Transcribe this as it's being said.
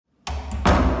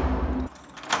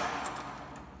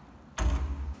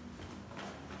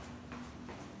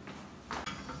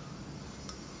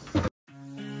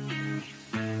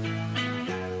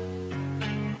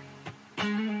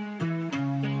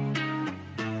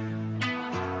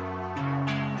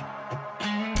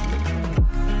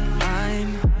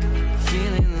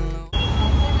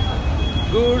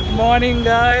Morning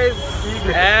guys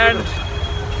and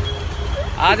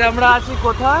আজ আমরা আছি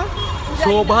কোথায়?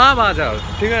 শোভা বাজার,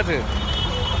 ঠিক আছে?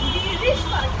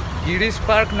 গিরিশ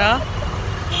পার্ক না,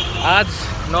 আজ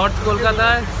নর্থ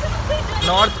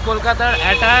কলকাতার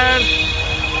অ্যাটায়ার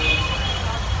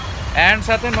অ্যান্ড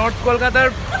সাথে নর্থ কলকাতার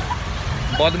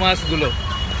বদমাসগুলো।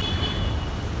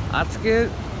 আজকে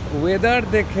ওয়েদার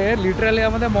দেখে লিটারালি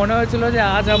আমাদের মনে হয়েছিল যে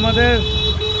আজ আমাদের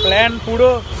প্ল্যান পুরো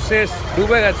শেষ,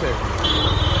 ডুবে গেছে।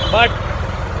 But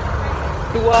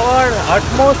to our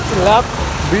utmost lakh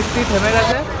বৃষ্টি থেমে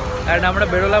গেছে অ্যান্ড আমরা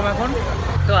বেরোলাম এখন।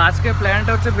 তো আজকে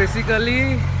প্ল্যানটা হচ্ছে বেসিক্যালি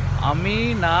আমি,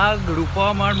 নাগ,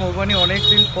 রূপম আর মৌবানি অনেক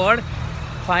দিন পর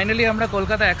ফাইনালি আমরা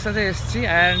কলকাতা একসাথে এসেছি।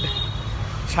 অ্যান্ড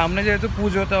সামনে যেহেতু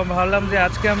পুজো, তো ভাবলাম যে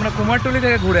আজকে আমরা কুমারটুলি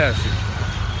থেকে ঘুরে আসি।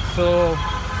 সো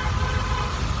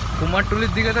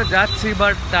কুমারটুলির দিকে তো যাচ্ছি,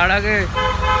 বাট তার আগে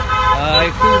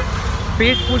একটু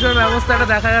পেট পুজোর ব্যবস্থাটা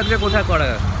দেখা যাচ্ছে কোথায় করা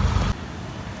যায়।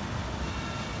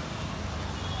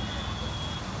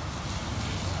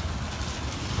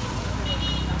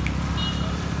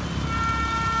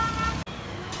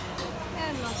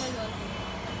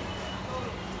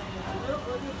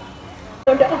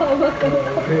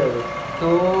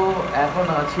 তো এখন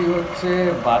আছি হচ্ছে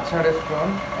বাদশা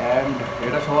রেস্টুরেন্ট অ্যান্ড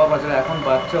এটা শোভা বাজার। এখন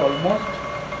বাচ্চা অলমোস্ট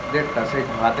 1:30, সেই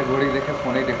হাতে ঘড়ি দেখে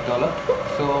ফোনেই দেখতে হলো।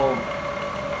 সো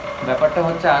ব্যাপারটা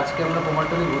হচ্ছে আজকে আমরা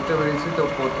কুমারটুলি ঘুরতে বেরিয়েছি। তো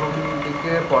প্রথম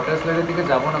দিকে পটাশ লেনের দিকে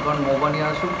যাবো না, কারণ মৌবানি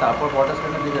আসুক, তারপর পটাশ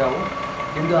লেনের দিকে যাবো।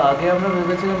 কিন্তু আগে আমরা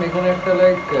ভেবেছিলাম এখানে একটা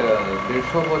লাইক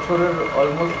 150 বছরের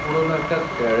অলমোস্ট পুরোনো একটা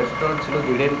রেস্টুরেন্ট ছিল,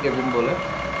 হিডেন কেবিন বলে,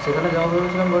 সেখানে যাবো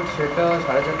ভেবেছিলাম। বাট সেটা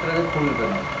 4:30 আগে খুলবে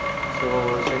না। তো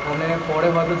সেখানে পরে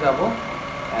হয়তো যাবো।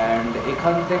 অ্যান্ড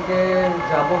এখান থেকে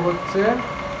যাব হচ্ছে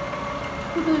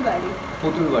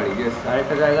পুতুলবাড়ি। ইয়েস,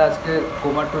 আরেকটা জায়গা আজকে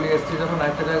কুমারটুলি এসেছি যখন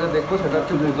আরেকটা জায়গা দেখবো, সেটা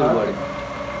হচ্ছে পুতুলবাড়ি।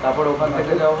 তারপর ওখান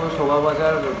থেকে যাবো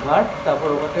শোভাবাজার ঘাট, তারপর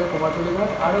ওখান থেকে কুমারটুলি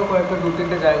ঘাট, আরও কয়েকটা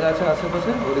 2-3টে জায়গা আছে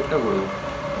আশেপাশে, ওদিকটা ঘুরবো।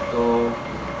 তো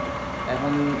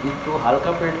এখন একটু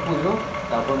হালকা পেট পুজো,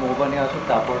 তারপর মৌবানি আসুক,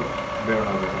 তারপর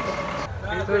বেরোনো হবে।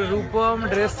 তো রূপম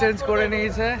ড্রেস চেঞ্জ করে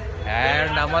নিয়েছে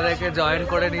অ্যান্ড আমাদেরকে জয়েন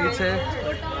করে নিয়েছে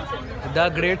দ্য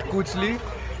গ্রেট কুচলি।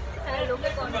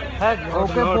 হ্যাঁ,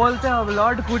 ওকে বলতে হবে,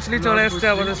 লর্ড কুচলি চলে এসছে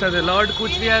আমাদের সাথে। লর্ড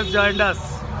কুচলি হ্যাজ জয়েন্ড আস।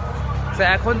 তো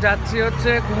এখন যাচ্ছি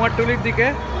হচ্ছে কুমারটুলির দিকে,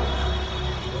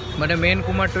 মানে মেন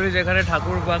কুমারটুলি, যেখানে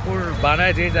ঠাকুর বাকুর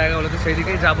বানায় যে জায়গাগুলোতে, সেই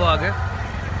দিকেই যাবো আগে।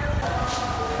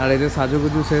 আর এই যে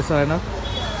সাজুগুজু শেষ হয় না।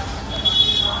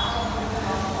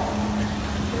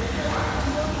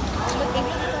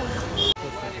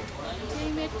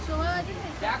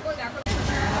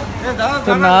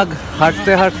 তো নাগ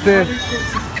হাঁটতে হাঁটতে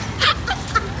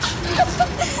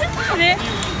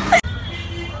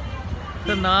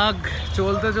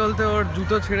চলতে চলতে ওর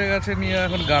জুতো ছিঁড়ে গেছে, নিয়ে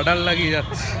এখন গার্ডার লাগিয়ে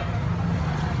যাচ্ছে।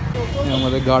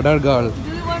 আমাদের গার্ডার girl.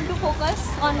 Do you want to focus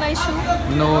on my shoe?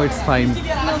 No, it's fine.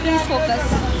 No, please focus.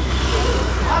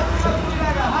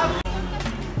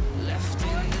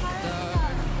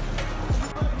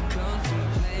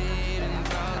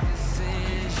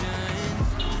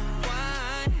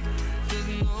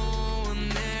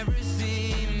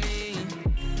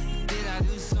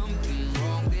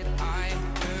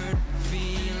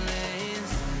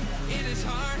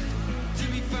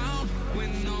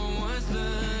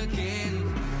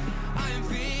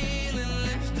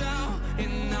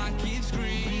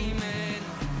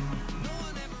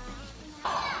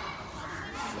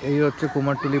 এই হচ্ছে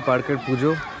কুমারটুলি পার্কের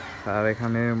পুজো। আর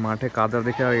এখানে মাঠে কাদা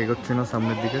দেখে আর এগোচ্ছে না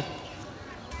সামনের দিকে।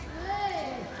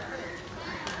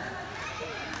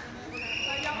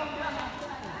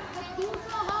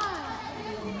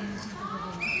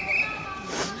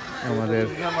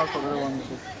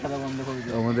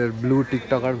 আমাদের ব্লু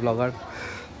টিকটকার ব্লগার,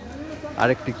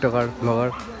 আরেক টিকটকার ব্লগার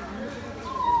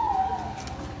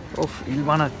ইল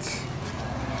বানাচ্ছে।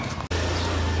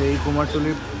 এই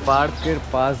কুমারটুলি পার্কের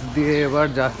পাশ দিয়ে এবার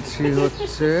যাচ্ছি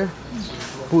হচ্ছে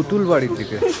পুতুলবাড়ির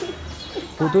দিকে।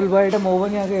 পুতুলবাড়িটা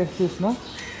মৌবানি আগে এসছিস না?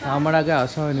 আমার আগে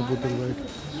আসা হয়নি পুতুলবাড়িটা।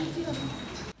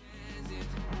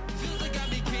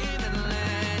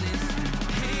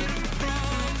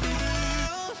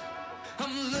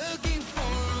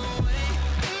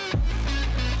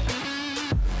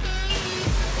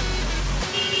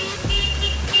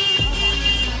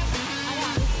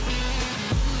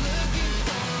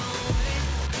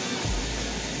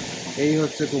 এই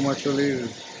হচ্ছে কুমারটুলির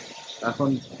এখন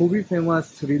খুবই ফেমাস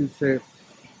রিলসে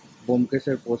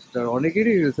ব্যোমকেশের পোস্টার।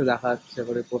 অনেকেরই রিলসে দেখা যাচ্ছে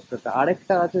করে পোস্টারটা।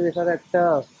 আরেকটা আছে যেখানে একটা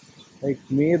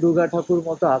মেয়ে দুর্গা ঠাকুর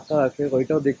মতো আঁকা আছে,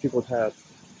 ওইটাও দেখছি কোথায় আছে।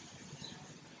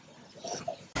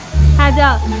 হ্যাঁ যা।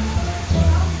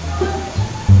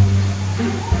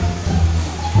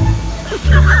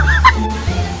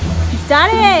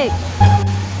 ডাইরেক্ট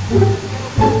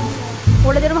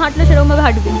ওরা যেরকম হাঁটলে সেরকম ভাবে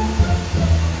হাঁটবি।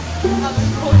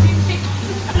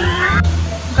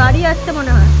 গাড়ি আসছে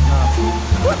মনে হয়।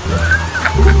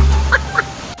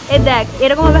 এ দেখ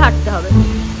এরকম ভাবে হাঁটতে হবে,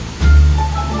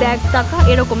 দেখ টাকা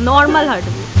এরকম নর্মাল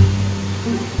হাঁটবি।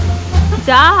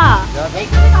 যা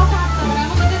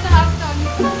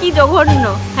কি জঘন্য।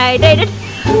 হ্যাঁ এটা এটা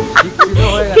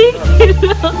ঠিক ছিল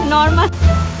নর্মাল।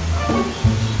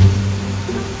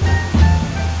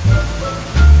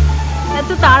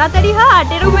 এত তাড়াতাড়ি হাঁট,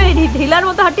 এরকম ঢিলার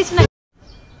মতো হাঁটিস না।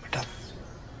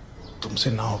 तुमसे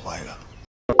ना हो पाएगा।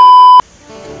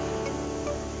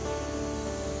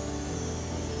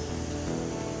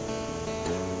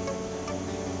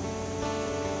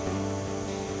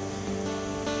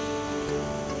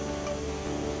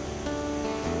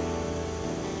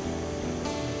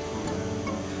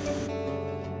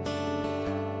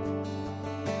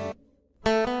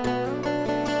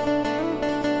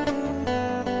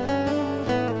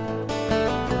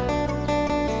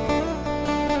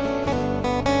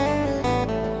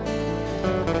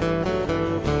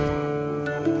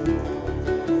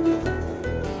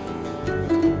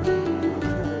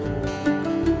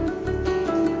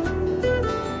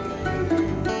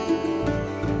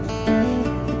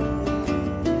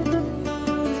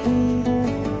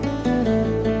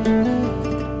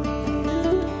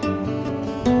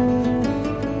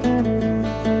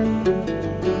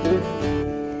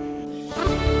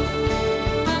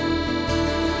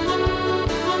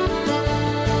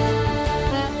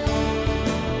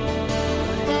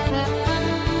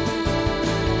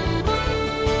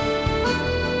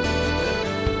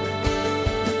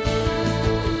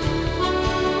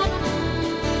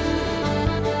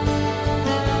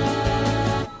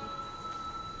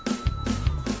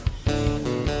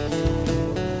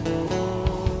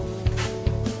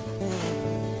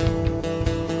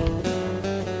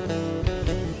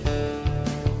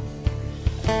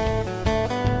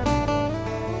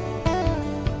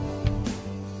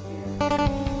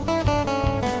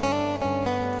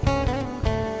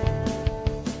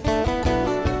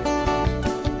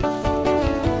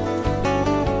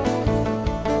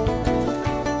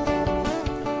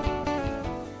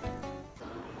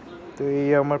 তো এই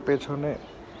আমার পেছনে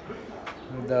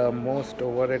the most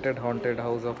overrated haunted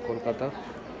house of Kolkata,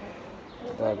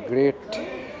 the great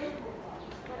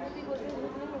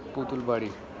পুতুল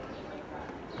বাড়ি।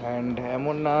 অ্যান্ড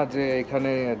এমন না যে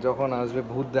এখানে যখন আসবে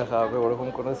ভূত দেখা হবে, ওরকম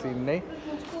কোনো সিন নেই।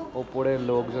 ওপরে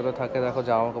লোকজনও থাকে, দেখো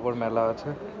জামা কাপড় মেলা আছে।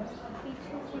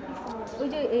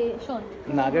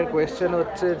 নাগের কোয়েশ্চেন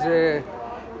হচ্ছে যে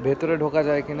ভেতরে ঢোকা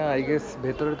যায় কিনা। আই গেস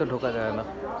ভেতরে তো ঢোকা যায় না।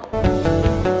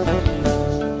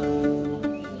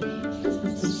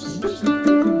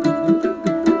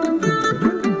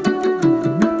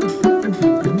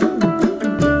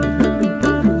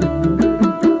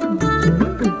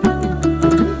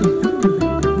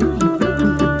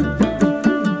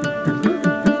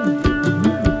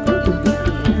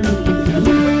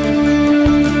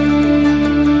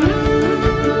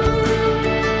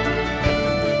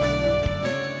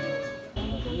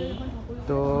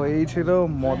 তো এই ছিল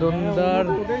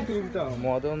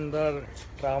মদনদার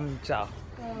ট্রাম চা।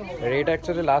 এটা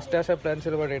অ্যাকচুয়ালি লাস্টে আসার প্ল্যান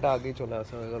ছিল, বাট এটা আগেই চলে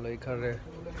আসা হয়ে গেল এখানে।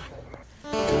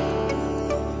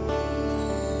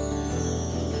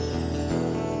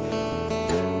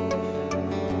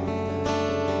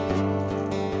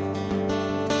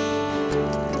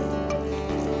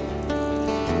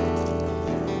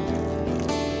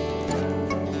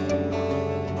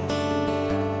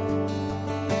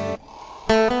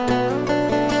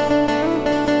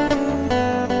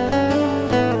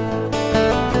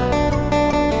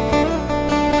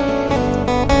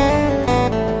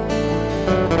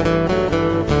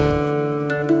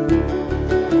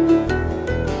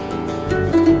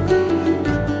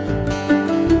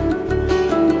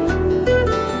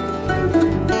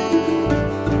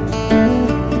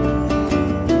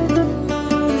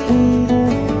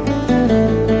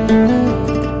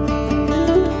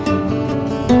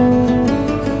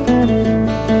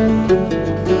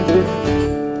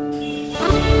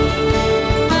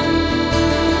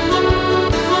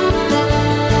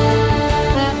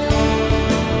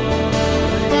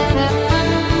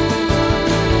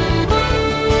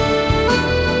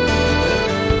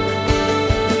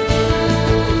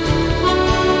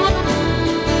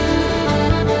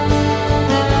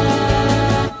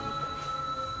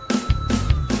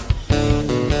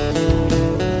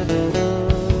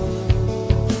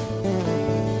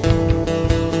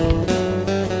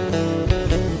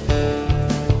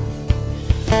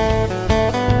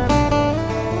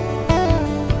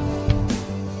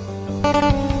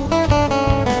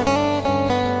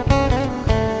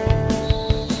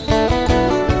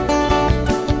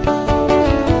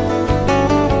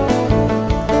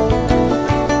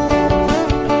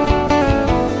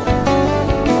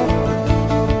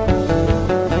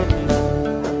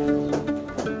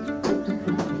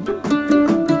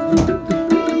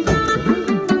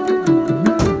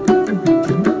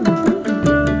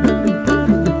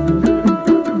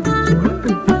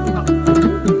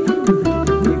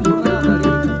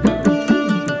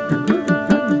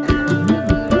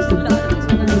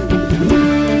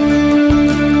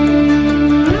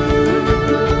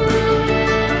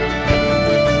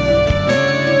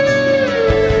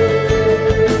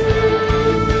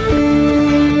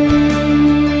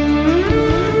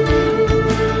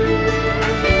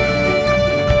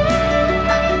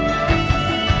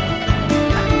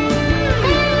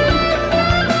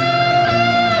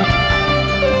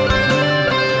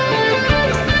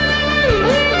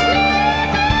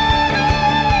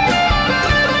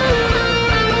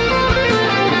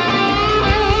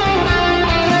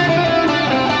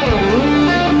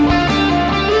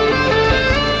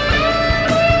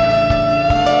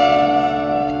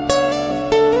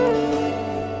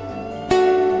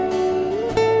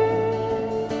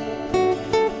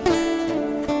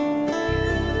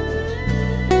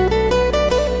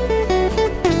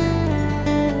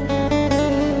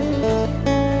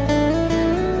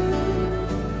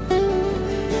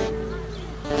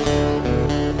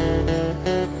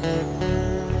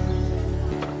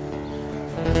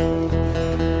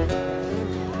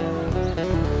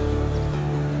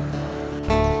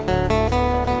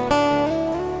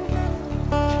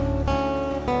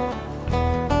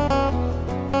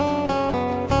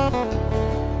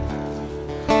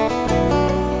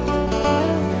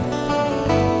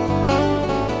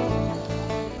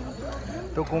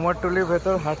 তো কুমারটুলির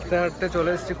ভেতর হাঁটতে হাঁটতে চলে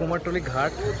এসেছি কুমারটুলি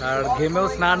ঘাট, আর ঘেমেও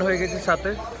স্নান হয়ে গেছি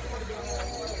সাথে।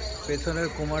 পেছনের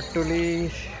কুমারটুলি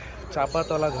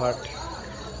চাপাতলা ঘাট।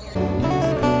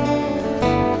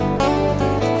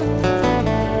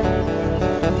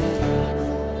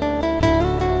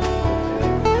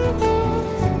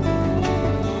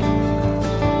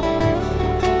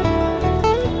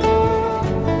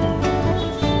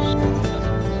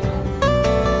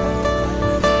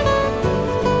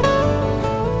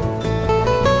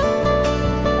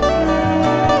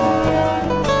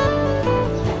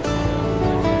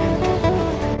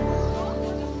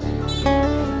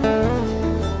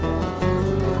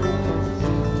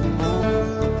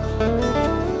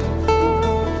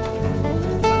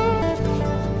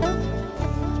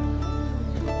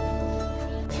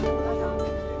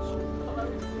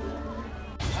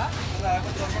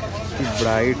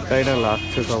 ব্রাইট তাই না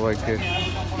লাগছে সবাইকে,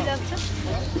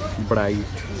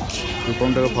 ব্রাইট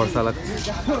রূপমটাকে ফর্সা লাগছে।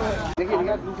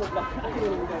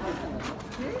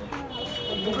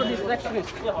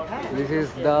 দিস ইজ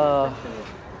দ্য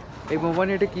এই মোবাইল,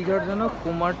 এটা কি ঘাট জানো?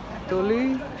 কুমারটুলি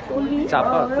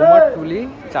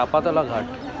চাপাতলা ঘাট।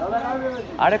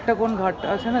 আরেকটা কোন ঘাট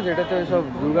আছে না যেটাতে সব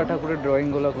দুর্গা ঠাকুরের ড্রয়িং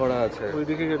গুলো করা আছে?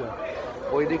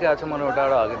 ওইদিকে আছে মানে, ওটা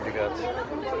আরো আগের দিকে আছে।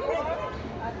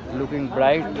 Looking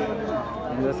bright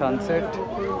in the sunset,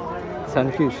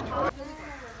 sun-kissed.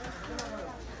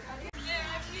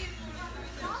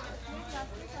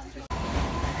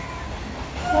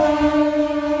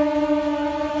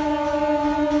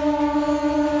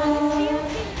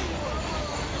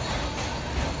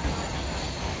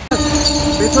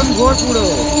 পেছন ঘোর,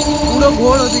 পুরো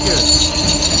ঘোর ওদিকে।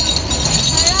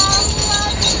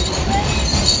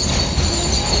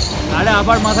 আরে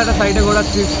আবার মাথাটা সাইডে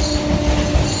ঘোরাচ্ছিস।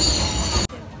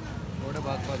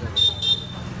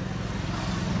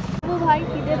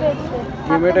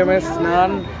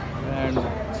 স্নান and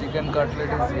chicken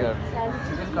cutlet is here.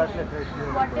 Chicken cutlet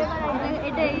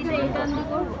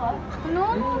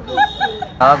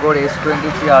Agor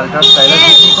S23 Ultra Style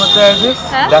কি করতে আসিস?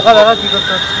 দেখা কি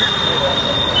করতে আসিস?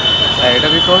 হ্যাঁ এটা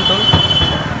বি কল তো,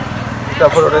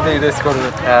 তারপর ওটাতে ইরেজ করবে।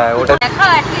 হ্যাঁ ওটা দেখা,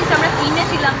 at least আমরা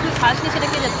কিনেছিলাম, তুই খাসনি সেটা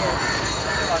কে যাচ্ছে?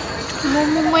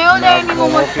 মোমোও দেয়নি,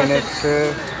 মোমো কিনেছে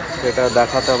সেটা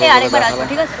দেখাতে হবে। আরেকবার আসো,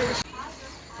 ঠিক আছে?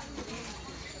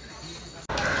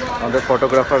 আমাদের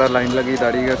ফটোগ্রাফাররা লাইন লাগিয়ে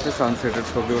দাঁড়িয়ে গেছে সানসেটের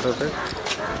ছবি ওঠাতে।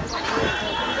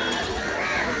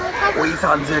 ওই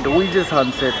সানসেট, ওই যে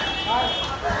সানসেট।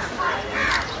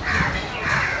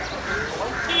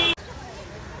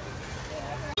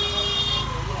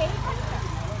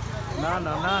 না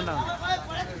না না না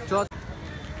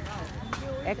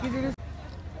একই জিনিস।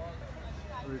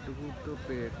 ওইটুকু তো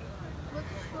পেট।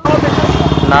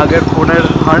 নাগের ফোনের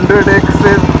 100x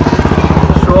এর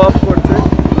শো অফ করছে,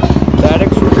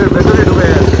 ডাইরেক্ট শুটের ভেতরে ঢুকে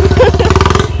গেছে।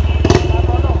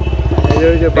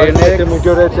 এই যে 10x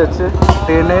মিটার আছে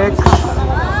 10x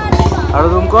আর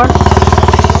জুম কর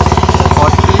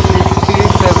 40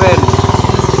 57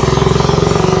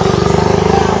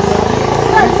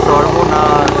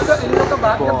 সর্বনাশ।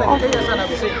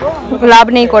 লাভ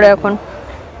নেই করে এখন,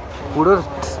 পুরো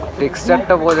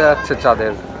টেক্সচারটা বোঝা যাচ্ছে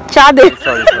চাঁদের।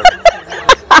 সরি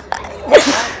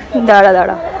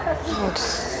দাঁড়া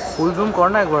ফুল জুম কর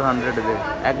না একবার, 100 দে,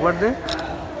 একবার দে।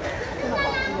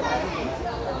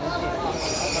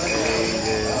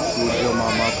 সূর্য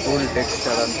মামা ফুল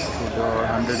টেক্সচার আর সূর্য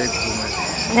 100x জুমে।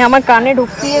 আমার কানে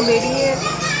ঢুকিয়ে বেরিয়ে।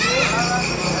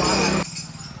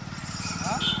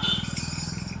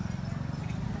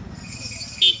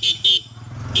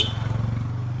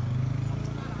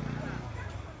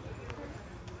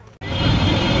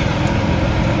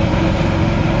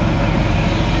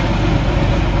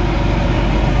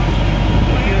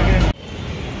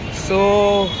 তো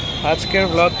আজকের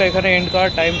ব্লগটা এখানে এন্ড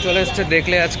করার টাইম চলে এসছে।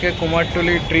 দেখলে আজকে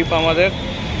কুমারটুলি ট্রিপ আমাদের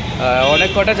অনেক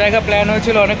কটা জায়গা প্ল্যান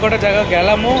হয়েছিল, অনেক কটা জায়গা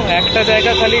গেলামও। একটা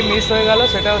জায়গা খালি মিস হয়ে গেল,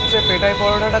 সেটা হচ্ছে পেটাই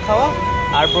পরোটাটা খাওয়া।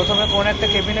 আর প্রথমে কোন একটা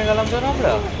কেবিনে গেলাম যেন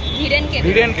আমরা,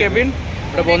 হিডেন কেবিন,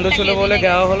 ওটা বন্ধ ছিল বলে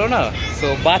যাওয়া হলো না। তো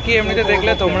বাকি এমনিতে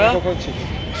দেখলে তোমরা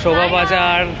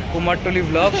শোভাবাজার কুমারটুলি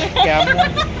ব্লগ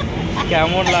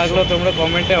কেমন লাগলো তোমরা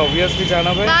কমেন্টে অবভিয়াসলি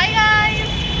জানাবে।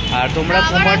 আর তোমরা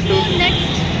কুমারটুলি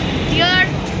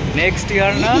নেক্সট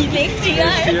ইয়ার না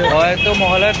হয়তো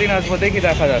মহলার দিন আসবো, দেখি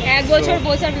দেখা যাক। 1 বছর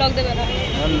বসার ব্লগ দেবে না।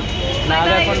 নাগ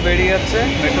এখন বেরিয়ে যাচ্ছে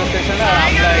মেট্রো স্টেশনে, আর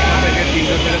আমরা এখান থেকে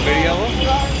 3জন মিলে বেরিয়ে যাবো।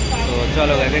 তো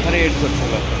চলো গাইস, এখানে এড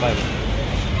করছিল। বাই।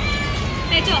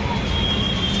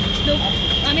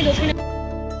 আমি দক্ষিণে